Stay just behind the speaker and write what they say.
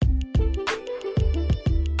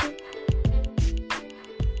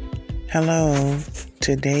Hello,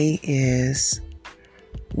 today is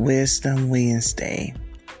Wisdom Wednesday.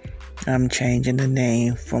 I'm changing the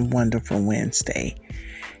name from Wonderful Wednesday.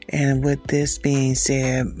 And with this being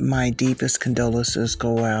said, my deepest condolences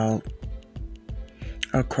go out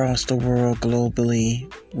across the world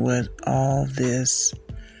globally with all this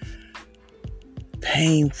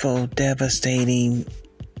painful, devastating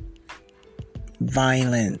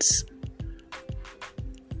violence,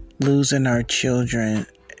 losing our children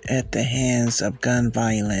at the hands of gun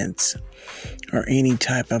violence or any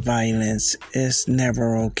type of violence is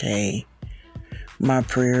never okay. My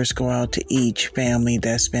prayers go out to each family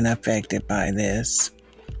that's been affected by this.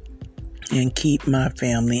 And keep my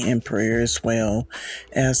family in prayer as well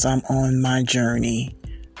as I'm on my journey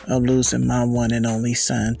of losing my one and only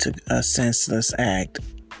son to a senseless act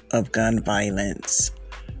of gun violence.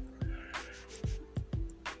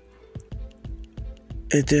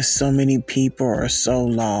 It's just so many people are so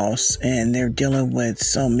lost and they're dealing with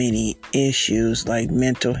so many issues like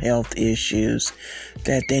mental health issues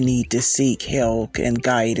that they need to seek help and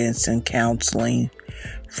guidance and counseling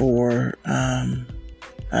for.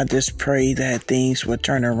 I just pray that things will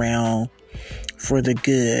turn around for the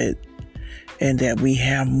good and that we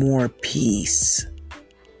have more peace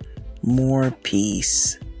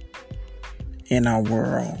in our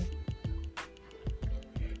world.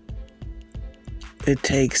 It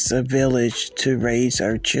takes a village to raise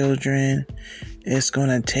our children. It's going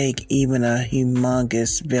to take even a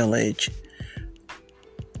humongous village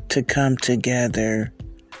to come together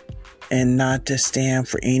and not to stand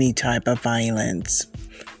for any type of violence.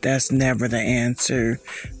 That's never the answer.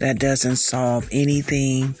 That doesn't solve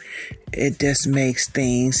anything. It just makes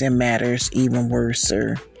things and matters even worse.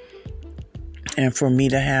 And for me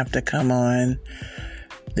to have to come on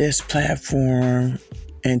this platform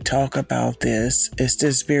and talk about this, it's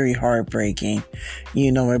just very heartbreaking.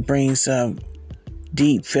 It brings up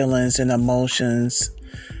deep feelings and emotions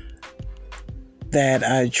that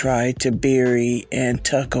I try to bury and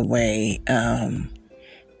tuck away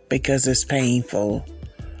because it's painful.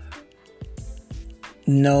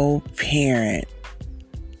 No parent,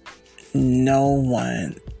 no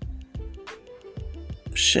one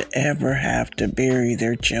should ever have to bury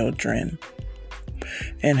their children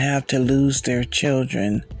and have to lose their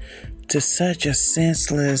children to such a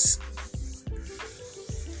senseless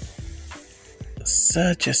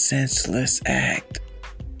act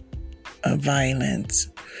of violence.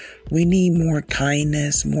 We need more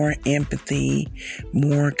kindness, more empathy,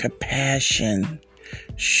 more compassion,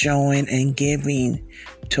 showing and giving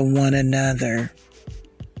to one another,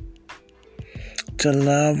 to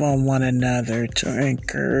love on one another, to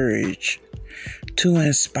encourage, to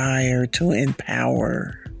inspire, to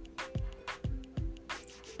empower.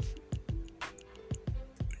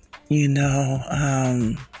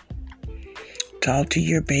 Talk to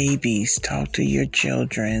your babies, talk to your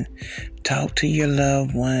children, talk to your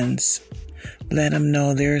loved ones. Let them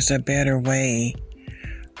know there's a better way.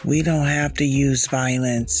 We don't have to use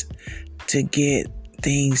violence to get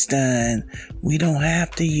things done. We don't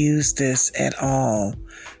have to use this at all.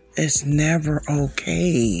 It's never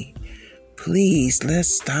okay. Please,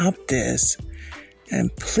 let's stop this.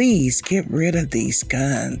 And please get rid of these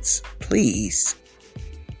guns. Please.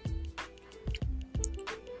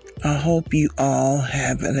 I hope you all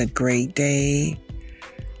having a great day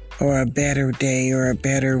or a better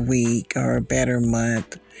week or a better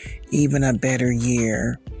month, even a better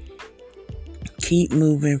year. Keep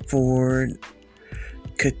moving forward.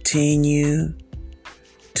 Continue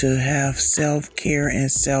to have self-care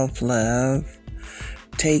and self-love.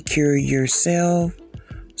 Take care of yourself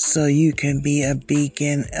so you can be a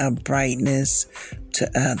beacon of brightness to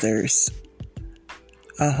others.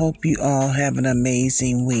 I hope you all have an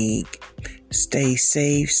amazing week. Stay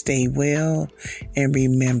safe, stay well, and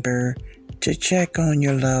remember to check on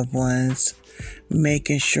your loved ones,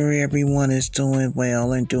 making sure everyone is doing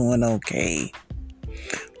well and doing okay.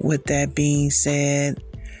 With that being said,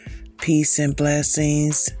 peace and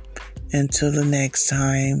blessings. Until the next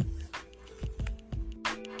time,